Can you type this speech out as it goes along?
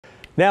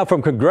Now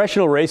from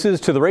congressional races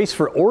to the race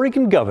for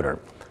Oregon governor.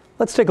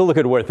 Let's take a look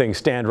at where things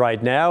stand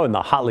right now in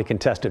the hotly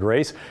contested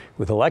race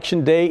with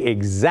Election Day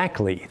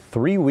exactly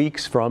 3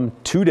 weeks from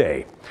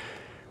today.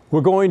 We're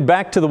going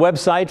back to the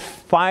website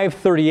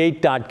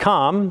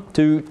 538.com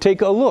to take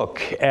a look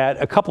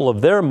at a couple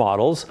of their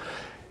models.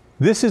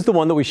 This is the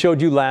one that we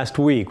showed you last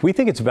week. We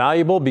think it's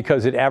valuable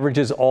because it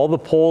averages all the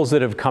polls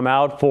that have come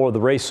out for the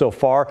race so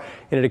far,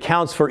 and it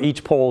accounts for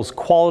each poll's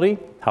quality,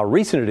 how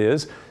recent it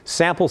is,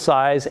 sample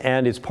size,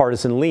 and its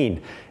partisan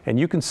lean. And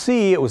you can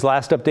see it was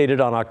last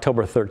updated on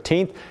October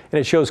 13th, and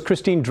it shows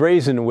Christine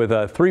Drazan with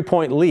a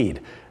 3-point lead,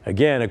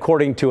 again,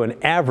 according to an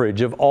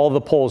average of all the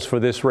polls for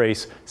this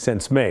race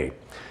since May.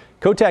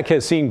 Kotek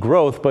has seen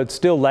growth, but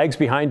still lags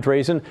behind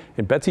Drazan,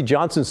 and Betsy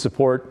Johnson's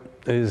support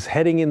is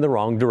heading in the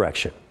wrong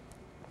direction.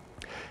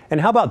 And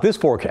how about this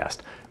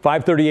forecast?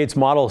 538's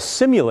model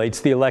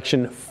simulates the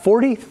election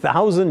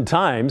 40,000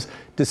 times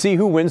to see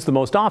who wins the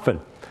most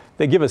often.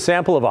 They give a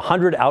sample of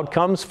 100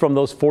 outcomes from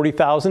those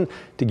 40,000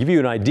 to give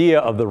you an idea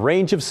of the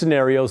range of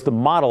scenarios the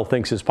model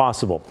thinks is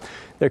possible.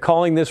 They're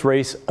calling this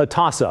race a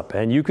toss-up,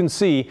 and you can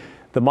see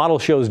the model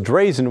shows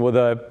Drazan with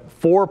a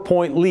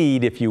 4-point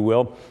lead, if you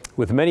will,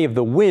 with many of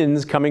the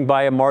wins coming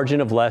by a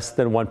margin of less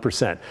than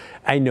 1%.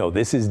 I know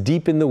this is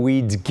deep in the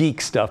weeds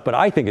geek stuff, but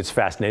I think it's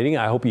fascinating.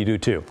 I hope you do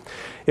too.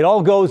 It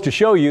all goes to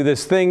show you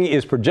this thing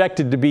is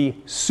projected to be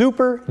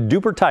super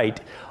duper tight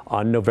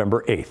on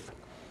November 8th.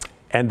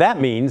 And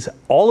that means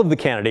all of the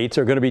candidates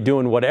are going to be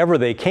doing whatever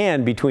they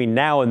can between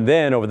now and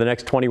then over the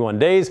next 21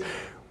 days,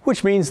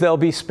 which means they'll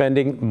be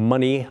spending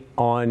money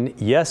on,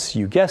 yes,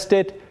 you guessed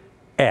it,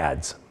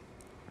 ads.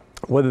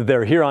 Whether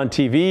they're here on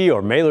TV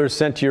or mailers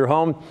sent to your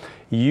home,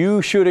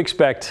 you should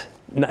expect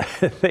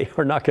they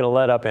are not going to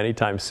let up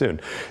anytime soon.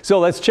 So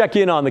let's check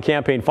in on the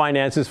campaign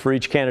finances for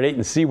each candidate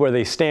and see where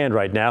they stand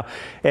right now,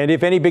 and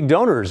if any big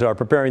donors are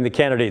preparing the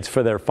candidates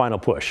for their final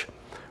push.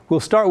 We'll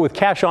start with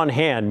cash on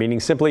hand, meaning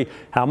simply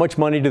how much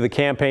money do the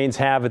campaigns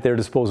have at their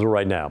disposal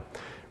right now.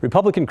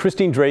 Republican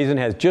Christine Drazan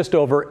has just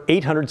over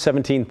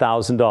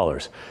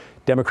 $817,000.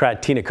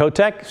 Democrat Tina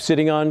Kotek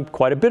sitting on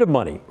quite a bit of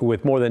money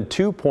with more than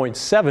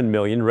 $2.7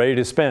 million ready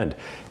to spend.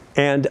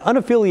 And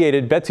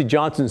unaffiliated Betsy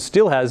Johnson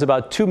still has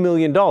about $2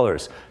 million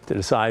to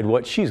decide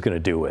what she's going to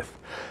do with.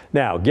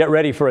 Now, get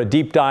ready for a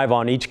deep dive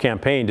on each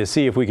campaign to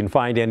see if we can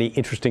find any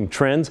interesting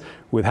trends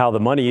with how the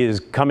money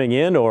is coming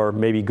in or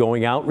maybe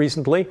going out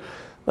recently.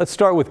 Let's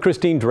start with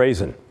Christine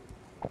Drazan.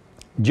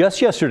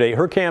 Just yesterday,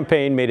 her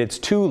campaign made its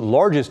 2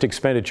 largest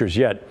expenditures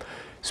yet,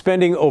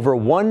 spending over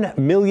 $1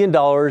 million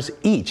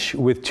each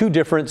with 2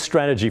 different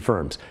strategy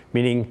firms,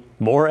 meaning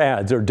more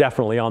ads are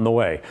definitely on the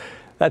way.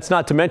 That's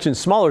not to mention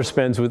smaller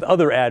spends with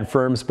other ad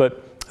firms,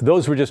 but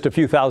those were just a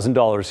few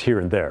 $1,000s here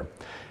and there.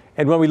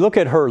 And when we look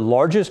at her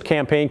largest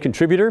campaign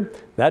contributor,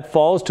 that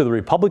falls to the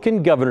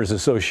Republican Governors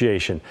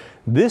Association.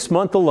 This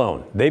month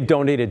alone, they've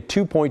donated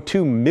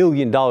 $2.2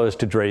 million to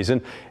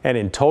Drazan, and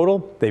in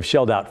total, they've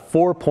shelled out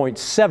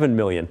 $4.7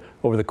 million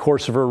over the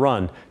course of her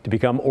run to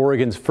become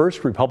Oregon's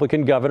first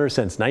Republican governor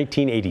since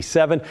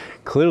 1987.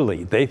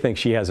 Clearly, they think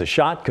she has a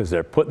shot because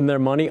they're putting their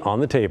money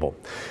on the table.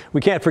 We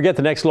can't forget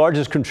the next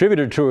largest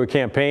contributor to her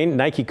campaign,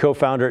 Nike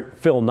co-founder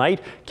Phil Knight,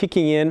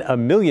 kicking in $1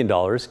 million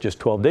just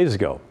 12 days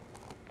ago.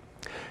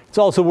 It's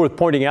also worth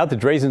pointing out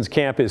that Drazan's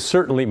camp is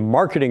certainly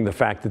marketing the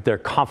fact that they're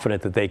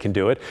confident that they can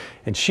do it,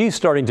 and she's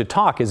starting to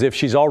talk as if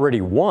she's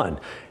already won.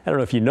 I don't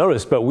know if you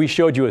noticed, but we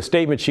showed you a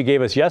statement she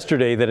gave us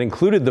yesterday that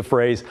included the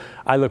phrase,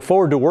 "I look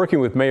forward to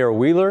working with Mayor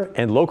Wheeler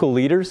and local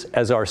leaders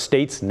as our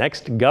state's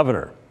next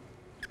governor."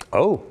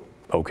 Oh,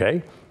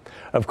 okay.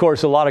 Of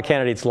course, a lot of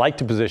candidates like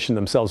to position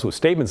themselves with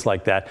statements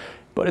like that,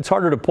 but it's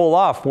harder to pull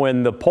off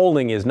when the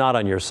polling is not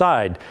on your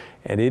side,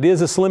 and it is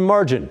a slim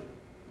margin.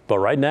 But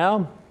right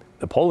now,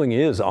 the polling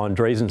is on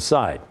Drazan's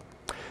side.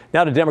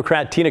 Now to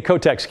Democrat Tina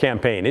Kotek's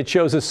campaign. It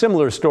shows a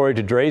similar story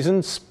to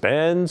Drazan: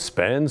 spend,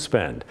 spend,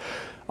 spend.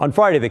 On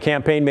Friday, the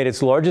campaign made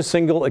its largest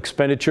single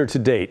expenditure to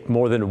date,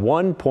 more than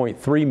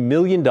 $1.3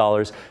 million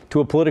to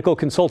a political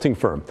consulting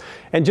firm.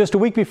 And just a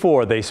week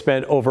before, they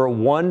spent over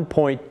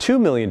 $1.2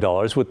 million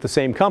with the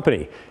same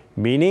company,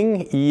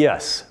 meaning,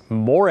 yes,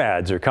 more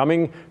ads are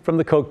coming from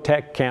the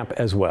Kotek camp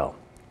as well.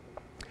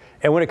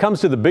 And when it comes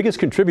to the biggest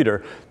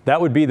contributor,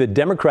 that would be the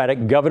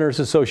Democratic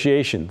Governors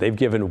Association. They've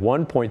given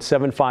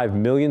 $1.75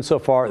 million so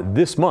far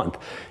this month.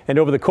 And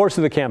over the course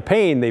of the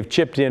campaign, they've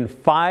chipped in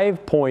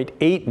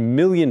 $5.8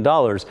 million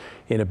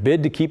in a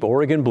bid to keep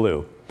Oregon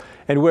blue.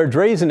 And where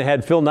Drazan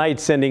had Phil Knight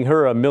sending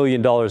her $1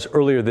 million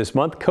earlier this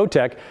month,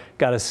 Kotek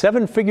got a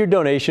 7-figure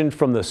donation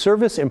from the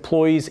Service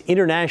Employees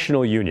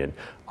International Union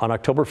on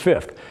October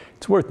 5th.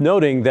 It's worth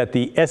noting that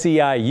the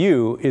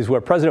SEIU is where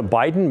President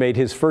Biden made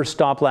his first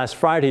stop last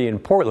Friday in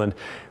Portland,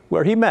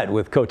 where he met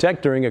with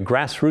Kotek during a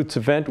grassroots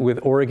event with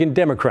Oregon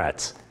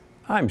Democrats.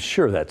 I'm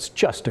sure that's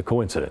just a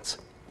coincidence.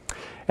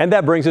 And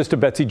that brings us to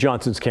Betsy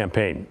Johnson's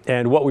campaign.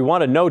 And what we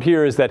want to note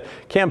here is that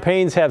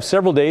campaigns have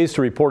several days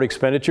to report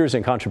expenditures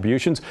and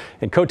contributions,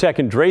 and Kotek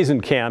and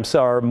Drazan camps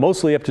are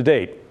mostly up to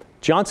date.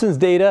 Johnson's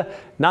data,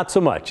 not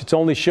so much. It's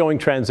only showing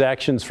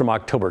transactions from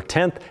October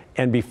 10th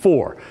and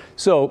before.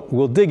 So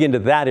we'll dig into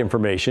that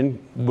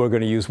information. We're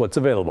going to use what's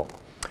available.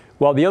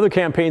 While the other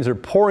campaigns are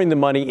pouring the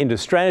money into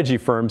strategy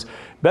firms,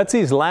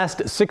 Betsy's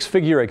last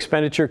six-figure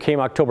expenditure came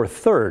October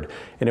 3rd,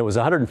 and it was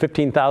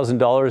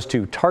 $115,000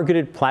 to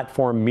targeted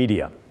platform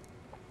media.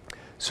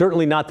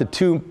 Certainly not the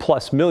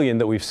 $2+ million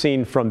that we've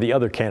seen from the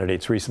other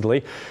candidates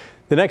recently.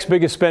 The next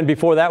biggest spend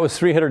before that was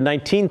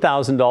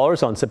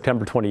 $319,000 on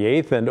September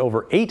 28th and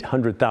over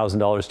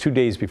 $800,000 2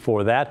 days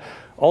before that,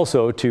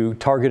 also to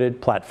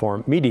targeted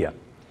platform media.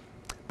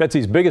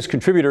 Betsy's biggest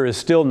contributor is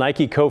still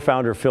Nike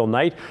co-founder Phil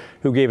Knight,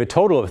 who gave a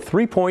total of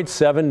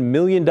 $3.7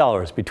 million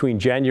between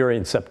January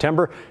and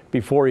September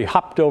before he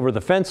hopped over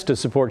the fence to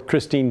support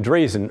Christine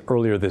Drazan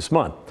earlier this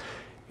month.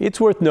 It's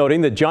worth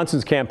noting that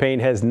Johnson's campaign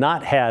has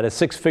not had a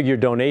six-figure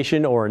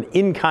donation or an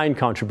in-kind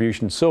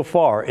contribution so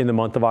far in the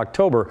month of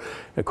October,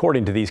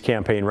 according to these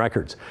campaign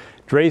records.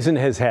 Drazan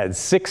has had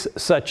 6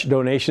 such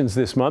donations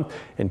this month,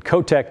 and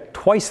Kotek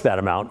twice that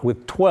amount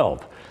with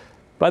 12.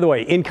 By the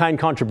way, in-kind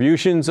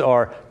contributions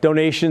are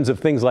donations of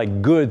things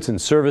like goods and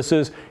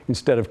services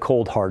instead of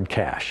cold hard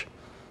cash.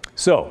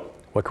 So,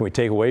 what can we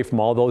take away from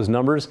all those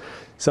numbers?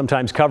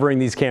 Sometimes covering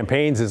these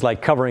campaigns is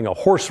like covering a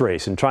horse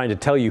race and trying to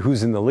tell you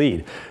who's in the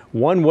lead.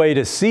 One way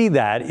to see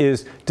that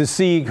is to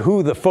see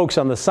who the folks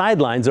on the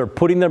sidelines are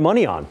putting their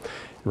money on.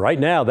 Right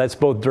now, that's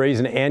both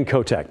Drazan and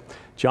Kotek.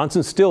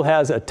 Johnson still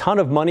has a ton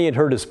of money at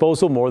her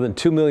disposal, more than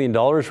 $2 million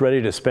ready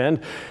to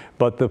spend,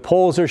 but the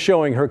polls are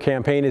showing her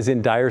campaign is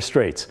in dire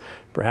straits.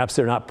 Perhaps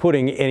they're not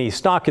putting any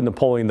stock in the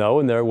polling, though,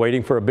 and they're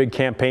waiting for a big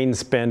campaign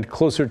spend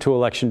closer to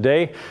Election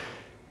Day.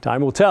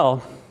 Time will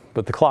tell,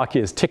 but the clock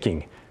is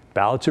ticking.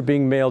 Ballots are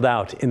being mailed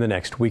out in the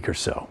next week or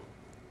so.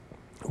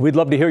 We'd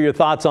love to hear your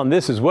thoughts on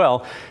this as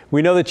well.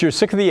 We know that you're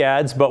sick of the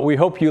ads, but we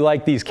hope you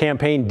like these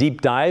campaign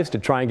deep dives to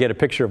try and get a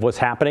picture of what's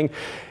happening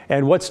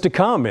and what's to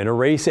come in a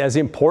race as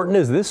important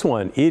as this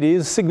one. It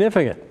is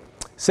significant.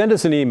 Send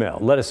us an email.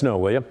 Let us know,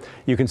 will you?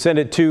 You can send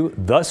it to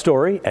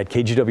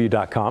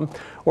thestory@kgw.com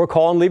or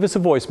call and leave us a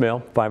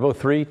voicemail,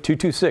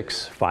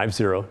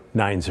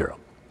 503-226-5090.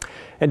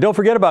 And don't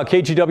forget about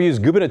KGW's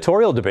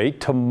gubernatorial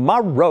debate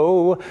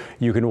tomorrow.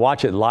 You can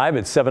watch it live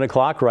at 7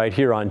 o'clock right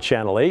here on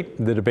Channel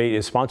 8. The debate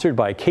is sponsored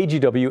by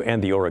KGW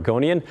and the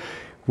Oregonian.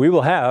 We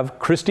will have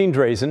Christine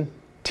Drazan,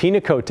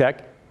 Tina Kotek,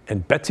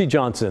 and Betsy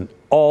Johnson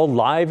all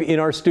live in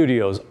our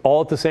studios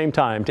all at the same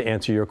time to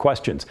answer your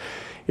questions.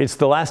 It's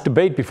the last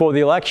debate before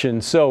the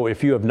election, so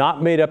if you have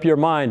not made up your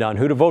mind on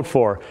who to vote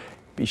for,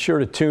 be sure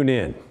to tune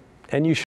in. And you should